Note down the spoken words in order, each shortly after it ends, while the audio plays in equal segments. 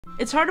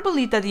It's hard to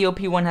believe that the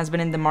OP-1 has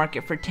been in the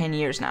market for 10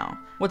 years now.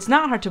 What's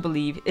not hard to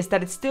believe is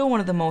that it's still one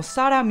of the most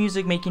sought out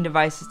music making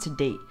devices to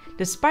date,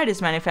 despite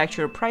its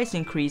manufacturer price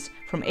increase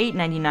from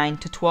 $8.99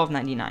 to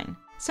 $12.99.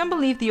 Some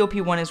believe the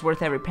OP-1 is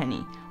worth every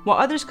penny, while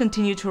others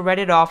continue to write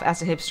it off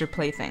as a hipster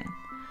plaything.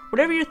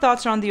 Whatever your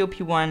thoughts are on the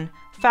OP-1,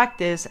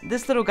 fact is,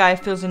 this little guy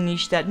fills a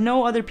niche that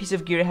no other piece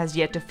of gear has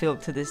yet to fill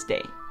to this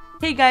day.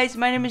 Hey guys,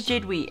 my name is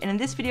JAde, and in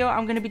this video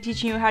I'm going to be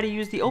teaching you how to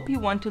use the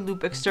OP-1 to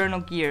loop external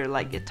gear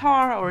like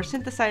guitar or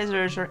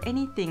synthesizers or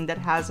anything that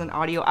has an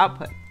audio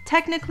output.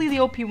 Technically the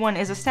OP-1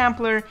 is a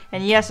sampler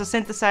and yes, a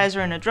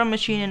synthesizer and a drum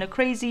machine and a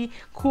crazy,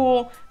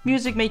 cool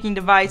music making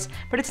device,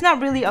 but it's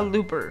not really a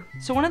looper.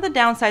 So one of the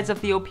downsides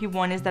of the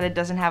OP-1 is that it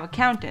doesn't have a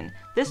count-in.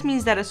 This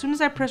means that as soon as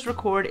I press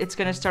record, it's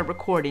going to start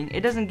recording.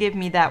 It doesn't give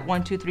me that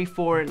 1, 2, 3,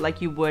 4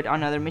 like you would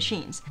on other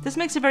machines. This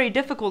makes it very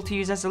difficult to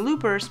use as a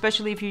looper,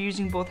 especially if you're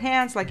using both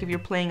hands, like if you're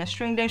playing a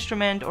stringed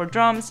instrument or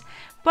drums,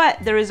 but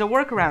there is a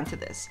workaround to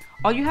this.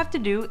 All you have to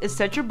do is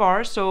set your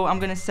bar, so I'm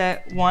going to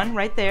set 1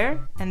 right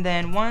there, and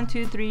then 1,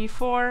 2, 3,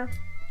 4,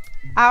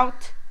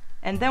 out,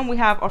 and then we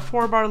have our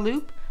 4-bar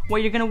loop.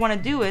 What you're going to want to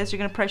do is you're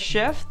going to press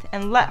shift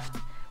and left,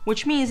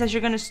 which means that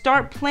you're going to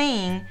start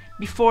playing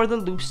before the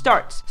loop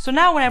starts. So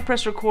now when I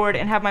press record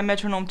and have my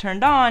metronome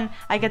turned on,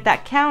 I get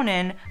that count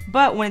in,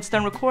 but when it's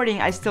done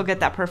recording, I still get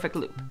that perfect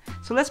loop.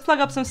 So let's plug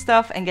up some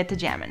stuff and get to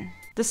jamming.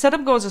 The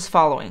setup goes as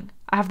following.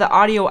 I have the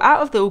audio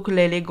out of the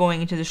ukulele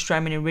going into the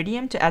Strymon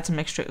Iridium to add some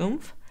extra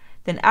oomph,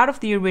 then out of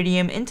the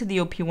Iridium into the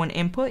OP-1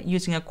 input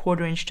using a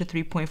 1/4 inch to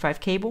 3.5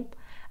 cable.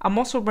 I'm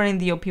also running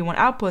the OP-1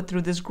 output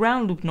through this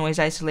ground loop noise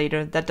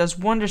isolator that does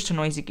wonders to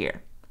noisy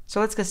gear. So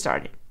let's get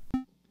started.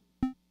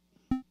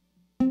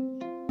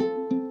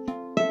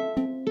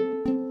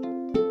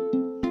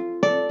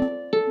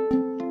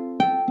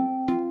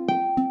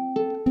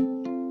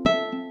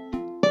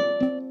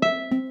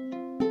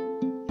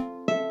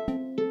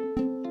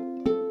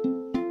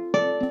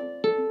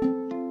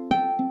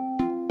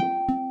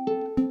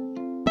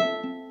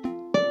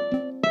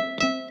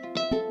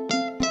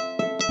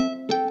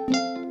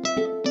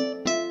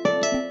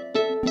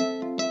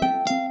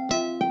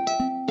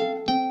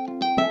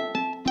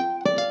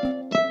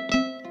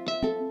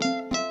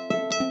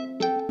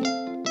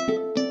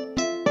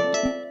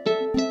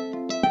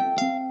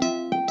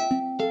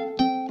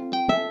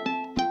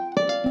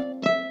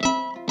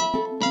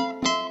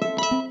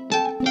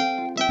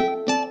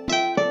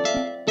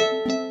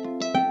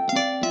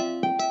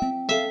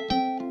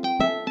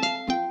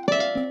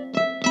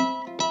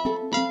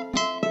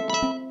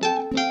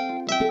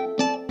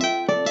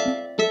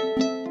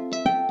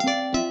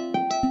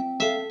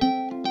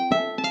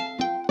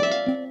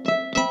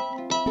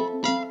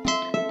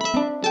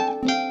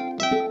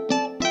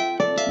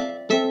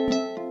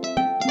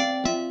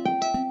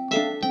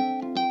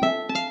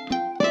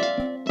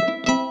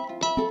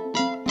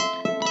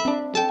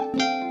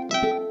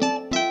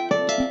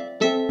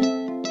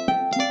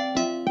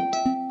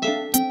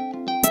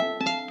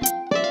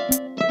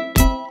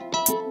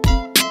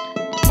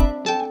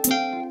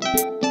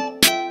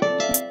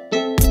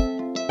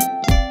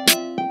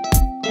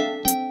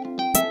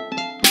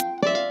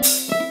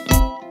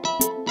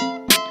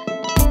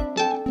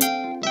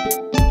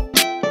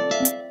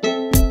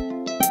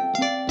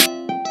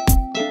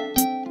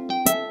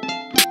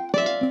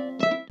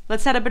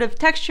 Let's add a bit of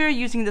texture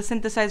using the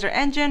synthesizer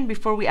engine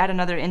before we add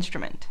another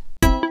instrument.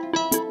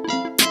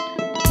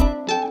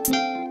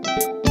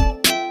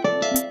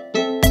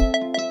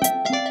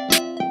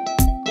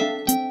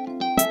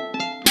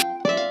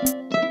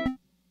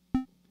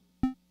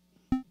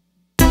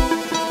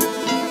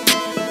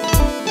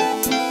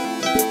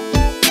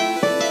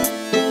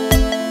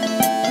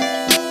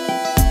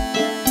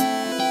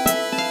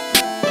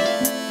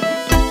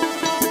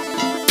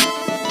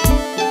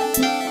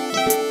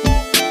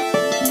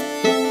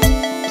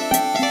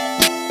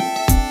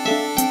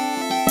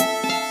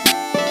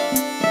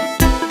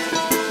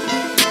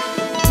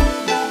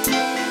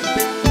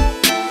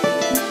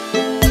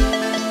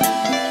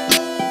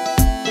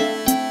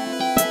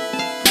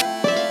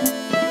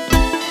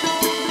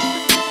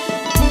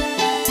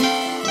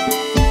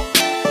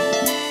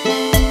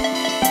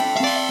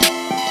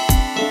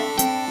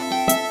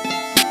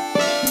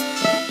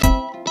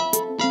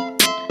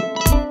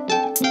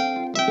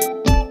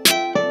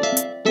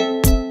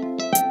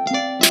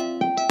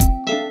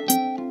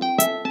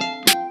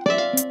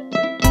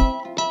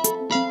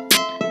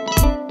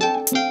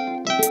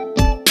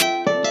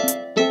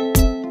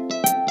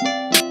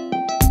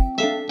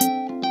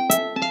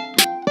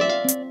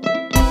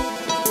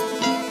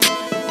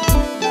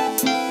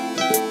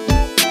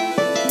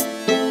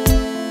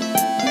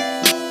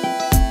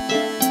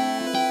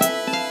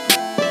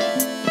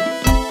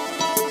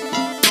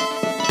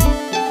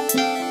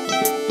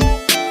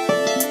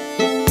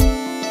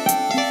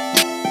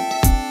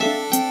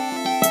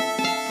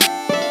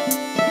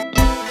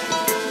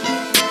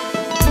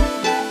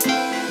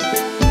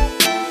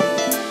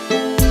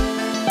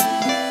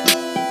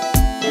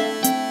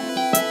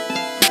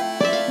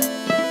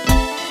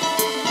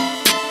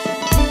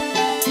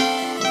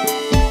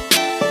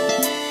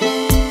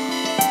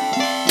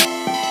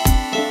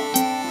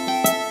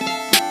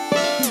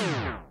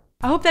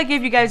 hope that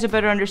gave you guys a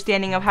better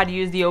understanding of how to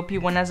use the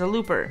OP-1 as a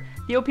looper.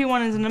 The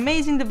OP-1 is an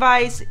amazing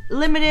device,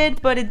 limited,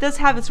 but it does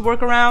have its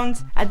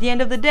workarounds. At the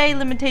end of the day,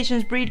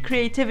 limitations breed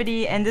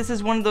creativity, and this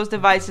is one of those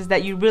devices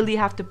that you really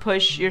have to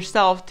push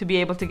yourself to be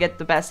able to get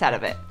the best out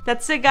of it.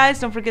 That's it, guys.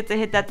 Don't forget to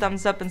hit that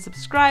thumbs up and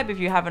subscribe if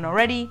you haven't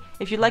already.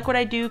 If you like what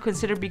I do,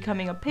 consider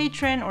becoming a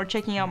patron or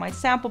checking out my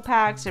sample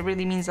packs. It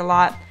really means a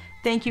lot.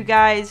 Thank you,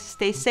 guys.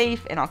 Stay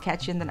safe, and I'll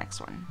catch you in the next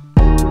one.